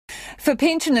For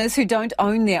pensioners who don't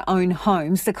own their own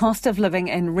homes, the cost of living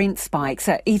and rent spikes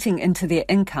are eating into their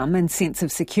income and sense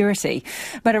of security.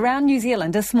 But around New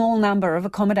Zealand, a small number of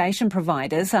accommodation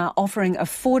providers are offering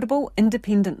affordable,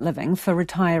 independent living for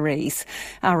retirees.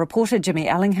 Our reporter Jimmy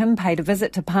Ellingham paid a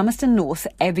visit to Palmerston North's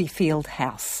Abbeyfield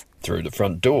house. Through the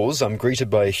front doors, I'm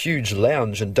greeted by a huge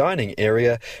lounge and dining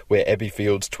area where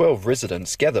Abbeyfield's 12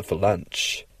 residents gather for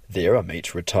lunch. There I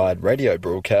meet retired radio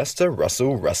broadcaster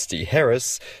Russell "Rusty"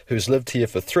 Harris, who's lived here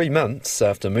for 3 months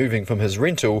after moving from his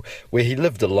rental where he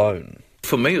lived alone.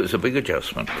 For me it was a big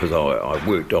adjustment because I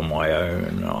worked on my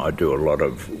own, I do a lot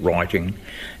of writing,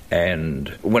 and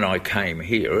when I came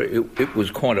here it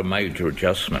was quite a major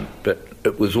adjustment, but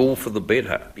it was all for the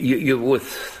better. You're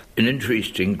with an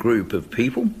interesting group of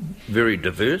people, very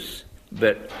diverse,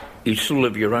 but you still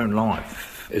live your own life.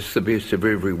 It's the best of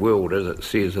every world, as it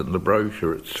says in the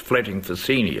brochure. It's flatting for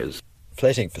seniors.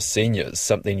 Flatting for seniors,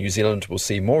 something New Zealand will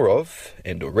see more of,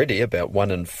 and already about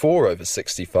 1 in 4 over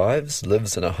 65s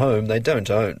lives in a home they don't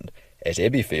own. At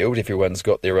Abbeyfield, everyone's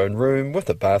got their own room with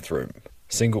a bathroom.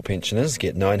 Single pensioners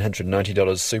get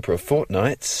 $990 super a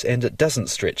fortnight, and it doesn't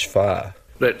stretch far.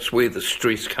 That's where the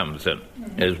stress comes in,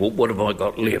 is what have I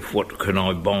got left, what can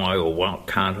I buy or what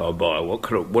can't I buy, what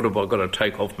have I got to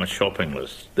take off my shopping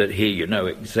list. That here you know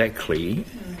exactly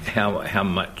how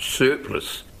much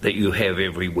surplus that you have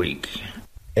every week.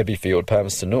 Abbeyfield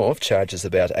Palmerston North charges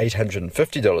about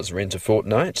 $850 rent a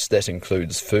fortnight. That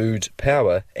includes food,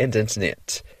 power and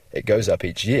internet. It goes up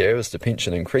each year as the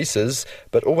pension increases,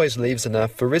 but always leaves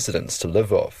enough for residents to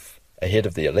live off. Ahead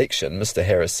of the election, Mr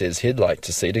Harris says he'd like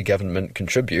to see the government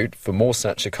contribute for more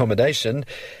such accommodation.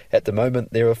 At the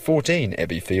moment, there are 14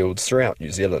 Abbeyfields throughout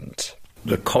New Zealand.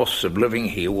 The costs of living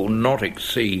here will not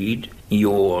exceed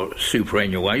your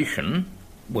superannuation,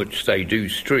 which they do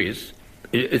stress.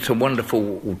 It's a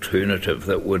wonderful alternative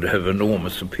that would have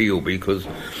enormous appeal because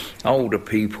older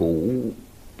people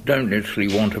don't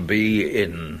necessarily want to be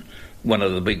in one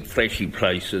of the big flashy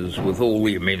places with all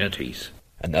the amenities.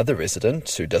 Another resident,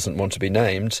 who doesn't want to be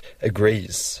named,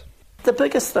 agrees. The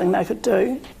biggest thing they could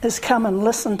do is come and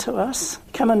listen to us,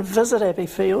 come and visit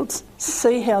Abbeyfields,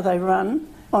 see how they run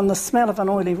on the smell of an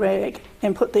oily rag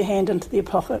and put their hand into their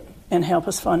pocket and help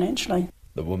us financially.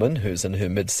 The woman, who's in her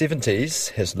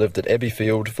mid-70s, has lived at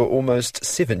Abbeyfield for almost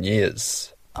 7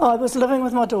 years. I was living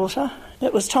with my daughter.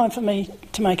 It was time for me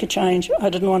to make a change.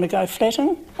 I didn't want to go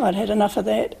flatting. I'd had enough of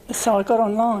that, so I got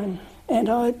online. And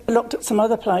I looked at some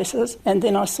other places, and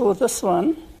then I saw this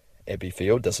one.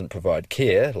 Abbeyfield doesn't provide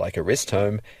care like a rest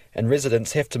home, and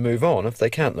residents have to move on if they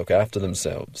can't look after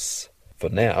themselves. For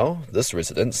now, this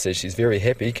resident says she's very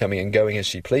happy coming and going as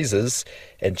she pleases,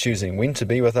 and choosing when to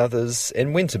be with others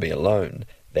and when to be alone.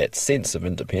 That sense of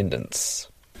independence.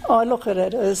 I look at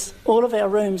it as all of our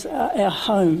rooms are our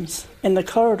homes, and the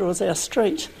corridor is our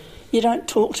street. You don't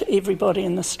talk to everybody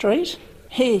in the street.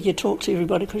 Here you talk to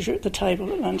everybody because you're at the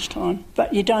table at lunchtime,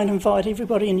 but you don't invite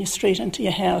everybody in your street into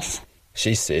your house.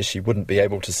 She says she wouldn't be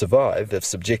able to survive if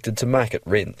subjected to market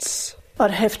rents.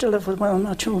 I'd have to live with one of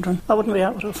my children. I wouldn't be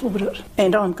able to afford it.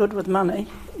 And I'm good with money,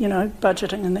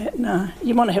 budgeting and that. No,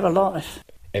 you want to have a life.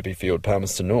 Abbeyfield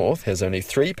Palmerston North has only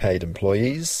 3 paid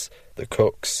employees, the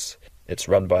cooks. It's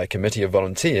run by a committee of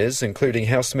volunteers, including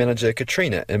house manager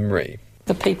Katrina Imrie.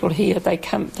 The people here, they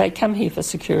come here for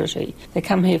security. They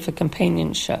come here for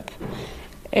companionship.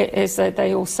 As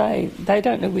they all say, they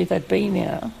don't know where they'd be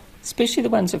now, especially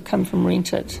the ones who've come from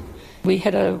rented. We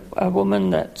had a woman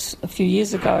that a few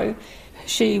years ago,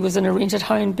 she was in a rented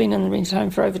home, been in the rented home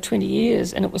for over 20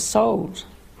 years, and it was sold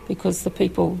because the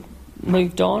people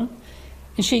moved on,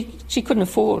 and she couldn't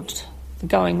afford the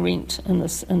going rent in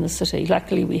the city.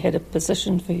 Luckily, we had a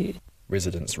position for her.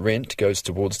 Residents' rent goes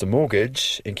towards the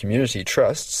mortgage, and community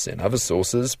trusts and other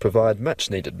sources provide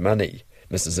much-needed money.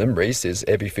 Mrs Imrie says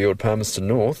Abbeyfield Palmerston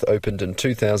North opened in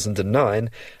 2009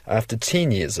 after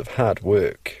 10 years of hard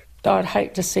work. I'd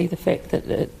hate to see the fact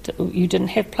that you didn't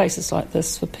have places like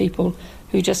this for people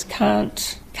who just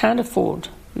can't afford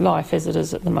life as it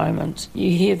is at the moment.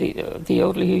 You hear the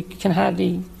elderly who can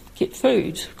hardly get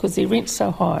food because their rent's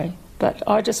so high. But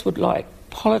I just would like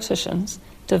politicians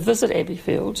to visit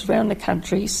Abbeyfields around the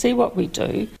country, see what we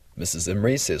do. Mrs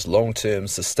Imrie says long-term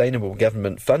sustainable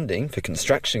government funding for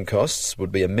construction costs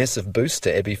would be a massive boost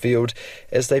to Abbeyfield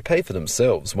as they pay for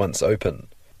themselves once open.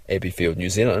 Abbeyfield New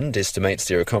Zealand estimates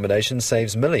their accommodation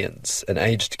saves millions in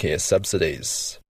aged care subsidies.